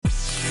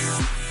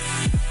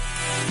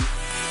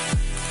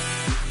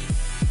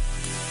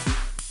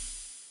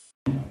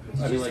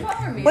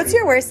What's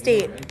your worst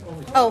date?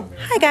 Oh,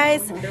 hi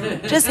guys.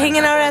 Just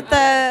hanging out at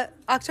the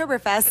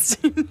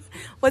Oktoberfest.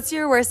 What's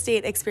your worst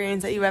date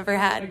experience that you ever I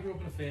had? grew up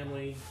in a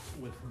family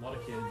with a lot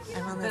of kids.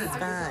 I'm on the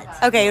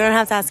spot. Okay, you don't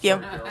have to ask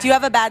you. Do you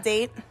have a bad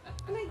date?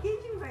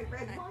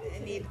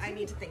 I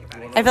need to think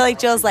about it. I feel like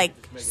Jill's like,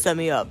 sum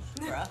me up.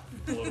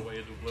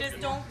 Just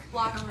don't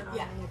block her.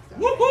 Yeah.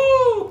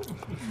 Woohoo!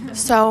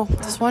 So,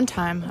 this one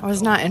time, I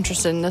was not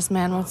interested in this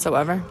man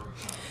whatsoever.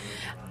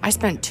 I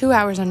spent 2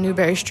 hours on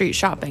Newberry Street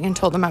shopping and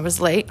told him I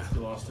was late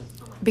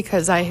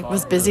because I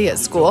was busy at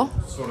school.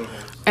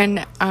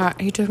 And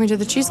he took me to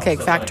the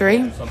Cheesecake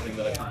Factory,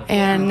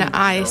 and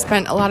I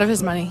spent a lot of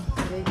his money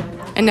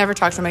and never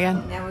talked to him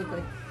again.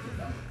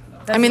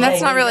 I mean,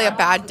 that's not really a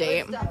bad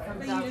date.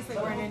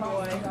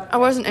 I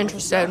wasn't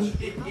interested.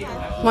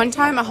 One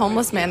time, a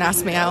homeless man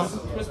asked me out.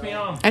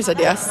 I said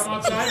yes.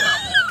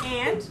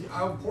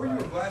 I'll pour you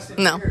a glass of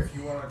No. beer if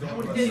you want to. That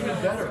would be even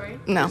better.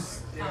 No.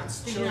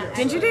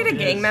 Didn't you date a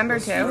gang member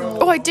too?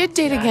 Oh, I did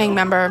date a gang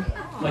member.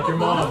 Like your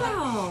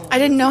mom. I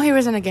didn't know he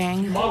was in a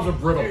gang. Moms are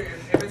brittle.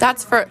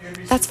 That's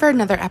for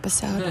another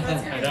episode.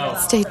 I know.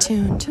 Stay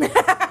tuned. The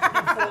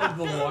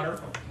water.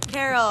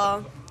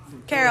 Carol.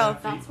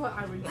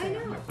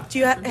 Do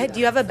you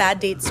have a bad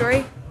date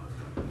story?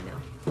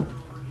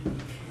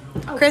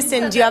 No.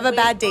 Kristen, do you have a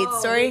bad date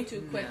story?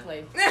 Too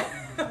quickly.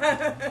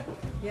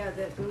 Yeah,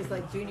 that it was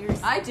like juniors.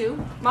 I do.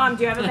 Mom,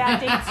 do you have a bad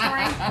date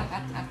story?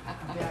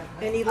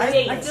 Any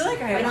I feel like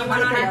I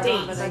went on a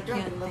date, but I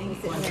can't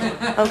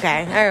think.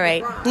 Okay, all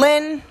right.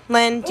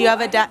 Lynn, do you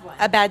have a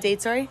bad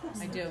date story?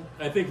 I do.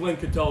 I think Lynn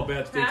could tell a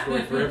bad state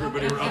story for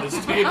everybody around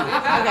this table.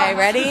 Okay,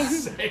 ready?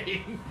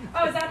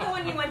 Oh, is that the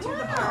one you went to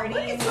the party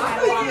and you had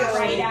to walk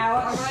right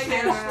out?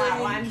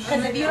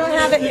 Because if you don't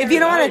have it, if you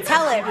don't want to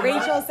tell it,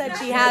 Rachel said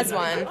she has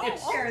one.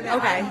 Okay, all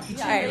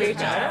right,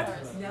 Rachel.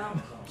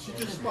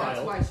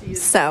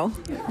 So,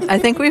 I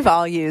think we've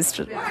all used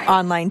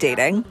online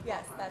dating.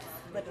 Yes, that's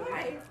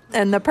literally.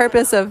 And the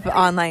purpose of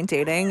online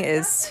dating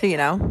is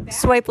to,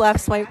 swipe left,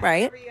 swipe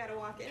right.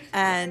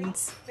 And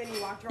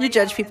you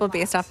judge people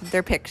based off of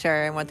their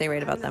picture and what they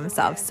write about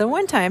themselves. So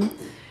one time,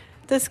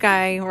 this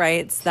guy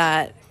writes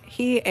that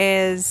he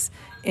is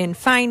in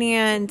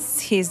finance,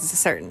 he's a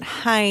certain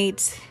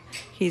height,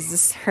 he's a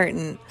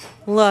certain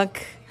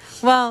look.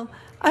 Well,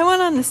 I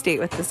went on this date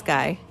with this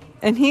guy,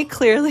 and he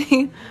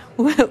clearly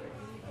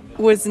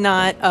was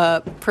not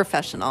a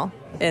professional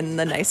in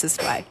the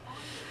nicest way.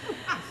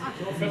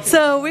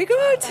 So we go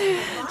out to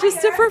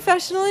just a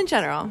professional in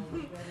general.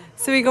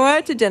 So we go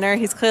out to dinner.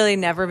 He's clearly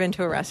never been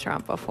to a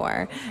restaurant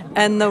before.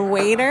 And the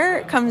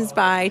waiter comes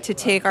by to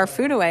take our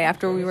food away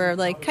after we were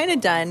kind of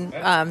done.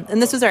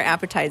 And this was our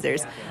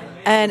appetizers.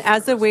 And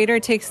as the waiter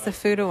takes the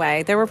food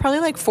away, there were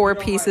probably 4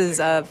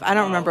 pieces of, I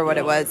don't remember what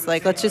it was.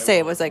 Let's just say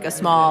it was a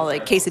small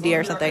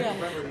quesadilla or something.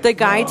 The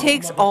guy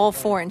takes all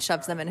 4 and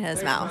shoves them in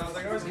his mouth.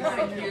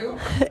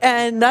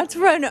 And that's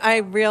when I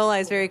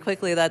realized very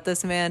quickly that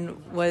this man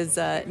was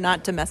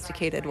not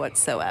domesticated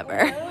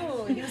whatsoever.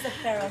 Oh, he was a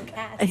feral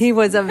cat. He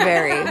was a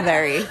very,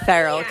 very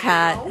feral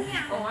cat.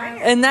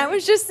 And that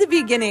was just the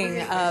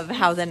beginning of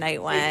how the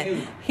night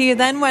went. He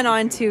then went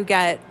on to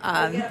get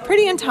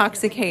pretty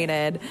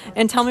intoxicated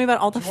and tell me about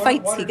all the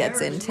fights he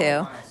gets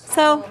into.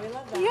 So,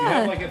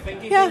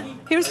 yeah.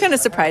 He was kind of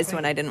surprised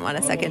when I didn't want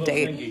a second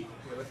date.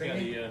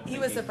 He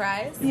was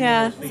surprised?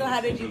 Yeah. So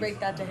how did you break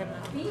that to him?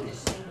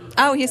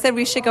 Oh, he said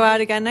we should go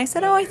out again. And I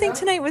said, I think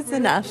tonight was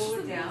enough.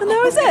 And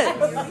that was it.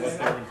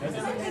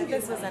 I think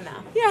this was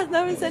enough. Yeah,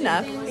 that was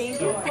enough.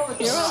 Thank you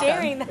for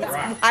sharing.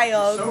 That's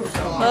wild.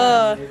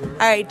 All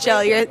right,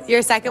 Jill,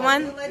 your second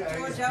one?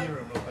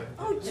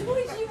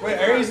 Wait,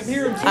 Aries is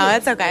here. Oh,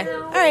 that's okay.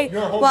 All right.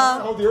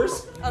 Hold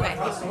yours. Okay.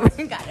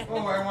 Got it. Oh,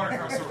 I want to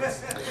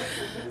cross.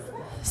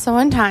 So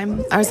one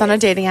time, I was on a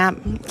dating app.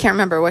 Can't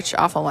remember which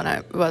awful one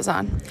I was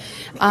on.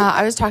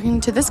 I was talking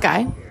to this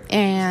guy,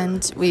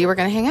 and we were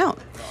going to hang out.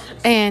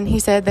 And he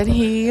said that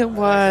he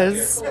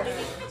was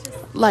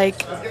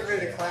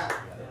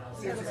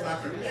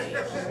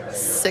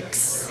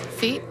 6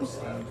 feet.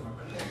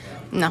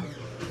 No.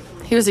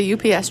 He was a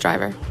UPS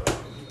driver.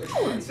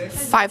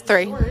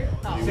 5'3".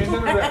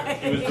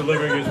 He was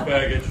delivering his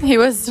baggage. He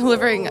was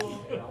delivering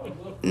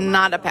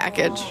not a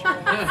package.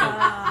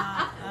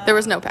 There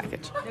was no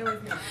package.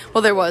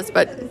 Well, there was,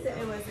 but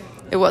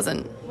it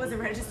wasn't.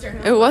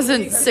 It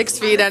wasn't 6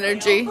 feet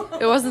energy.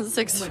 It wasn't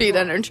 6 feet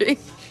energy.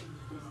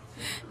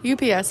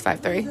 UPS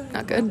 5'3".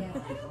 Not good.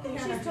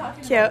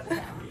 Cute.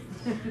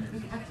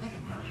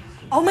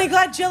 Oh my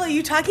God, Jill, are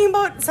you talking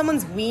about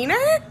someone's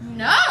wiener?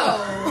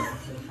 No.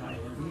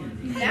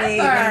 Maybe.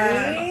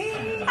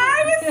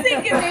 I was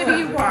thinking maybe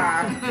you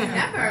were.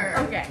 Never.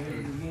 Okay.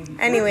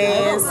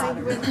 Anyways,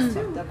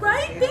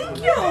 Right?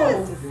 Thank you.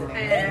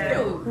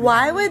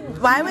 why would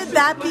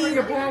that be?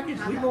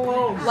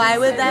 Why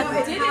would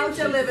that be? Didn't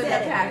deliver the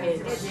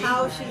package. It's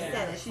how she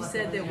said it. She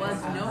said there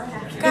was no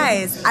package.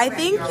 Guys, I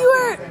think you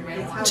are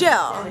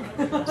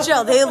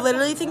Jill. They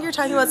literally think you're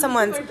talking about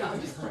someone's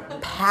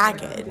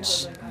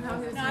package.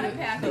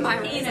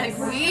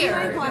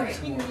 Weird.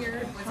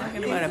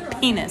 What a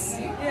penis.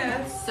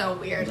 So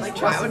weird. Like,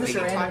 try wouldn't be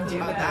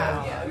talking about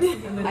that.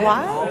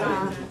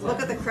 What? Look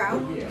at the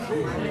crowd.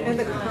 And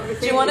the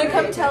Do you want to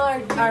come tell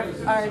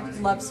our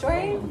love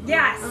story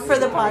Yes. for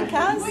the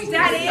podcast?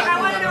 Daddy, I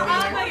want to know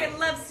all about your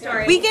love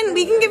story. We can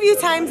give you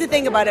time to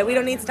think about it. We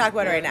don't need to talk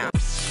about it right now.